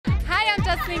is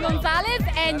Jaslene Gonzalez,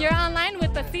 and you're online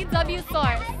with the CW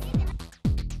Source.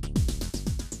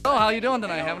 Oh, how you doing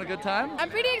tonight? Having a good time? I'm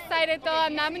pretty excited though.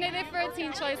 I'm nominated for a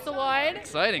Teen Choice Award.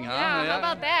 Exciting, huh? Yeah, how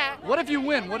about that? What if you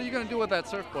win? What are you going to do with that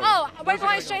surfboard? Oh, we're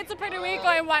going straight to Puerto Rico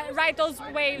and ride those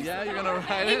waves. Yeah, you're going to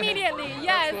ride it? Immediately, yes.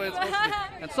 That's the way it's supposed to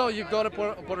be. And so you go to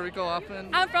Puerto Rico often?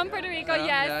 I'm from Puerto Rico, Yeah,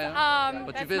 yes. yeah.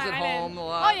 But you visit home a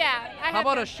lot? Oh yeah. How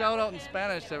about a shout out in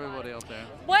Spanish to everybody out there?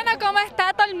 Bueno, ¿cómo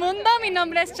está todo el mundo? Mi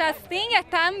nombre es Jaslene.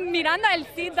 Están mirando el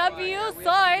CW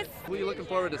Source. Who are you looking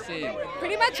forward to seeing?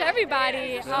 Pretty much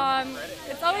everybody.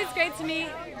 It's always great to meet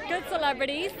good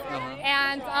celebrities,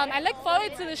 and I look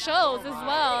forward to the shows as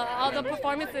well. All the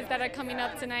performances that are coming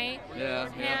up tonight. Yeah,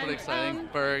 pretty exciting.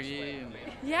 Fergie.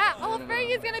 Yeah. Oh,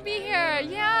 Fergie's gonna be here.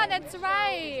 Yeah, that's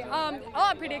right.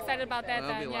 I'm pretty excited about that.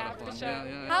 That'll be a lot Yeah, of fun. for sure.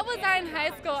 Yeah. How was I in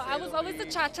high school? I was always a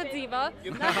cha-cha diva.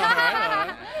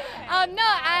 all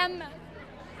right.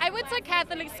 I went to a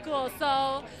Catholic school,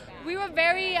 so we were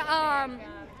very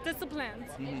disciplined.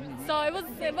 So it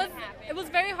was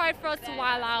very hard for us to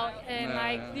wild out and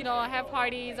have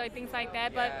parties or things like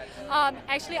that. But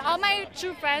actually, all my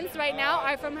true friends right now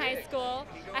are from high school.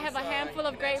 I have a handful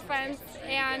of great friends,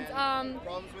 and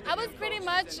I was pretty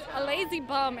much a lazy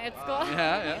bum at school.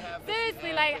 Yeah.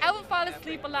 Seriously, like I would fall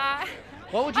asleep a lot.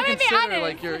 What would you I'm gonna be consider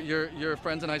honest. like your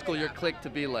friends in high school, your clique to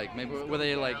be like? Maybe were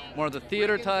they like more of the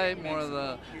theater type, more of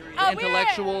the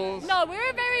intellectuals? We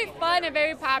were very fun and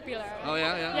very popular. Oh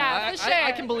yeah. Yeah, for sure.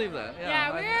 I can believe that.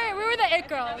 Yeah, we were the it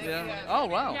girls. Yeah. Oh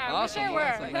wow. Yeah, awesome. we sure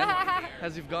were. Awesome.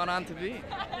 As you've gone on to be.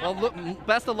 Well, look,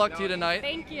 best of luck to you tonight.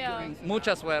 Thank you.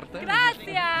 Mucha suerte.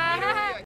 Gracias.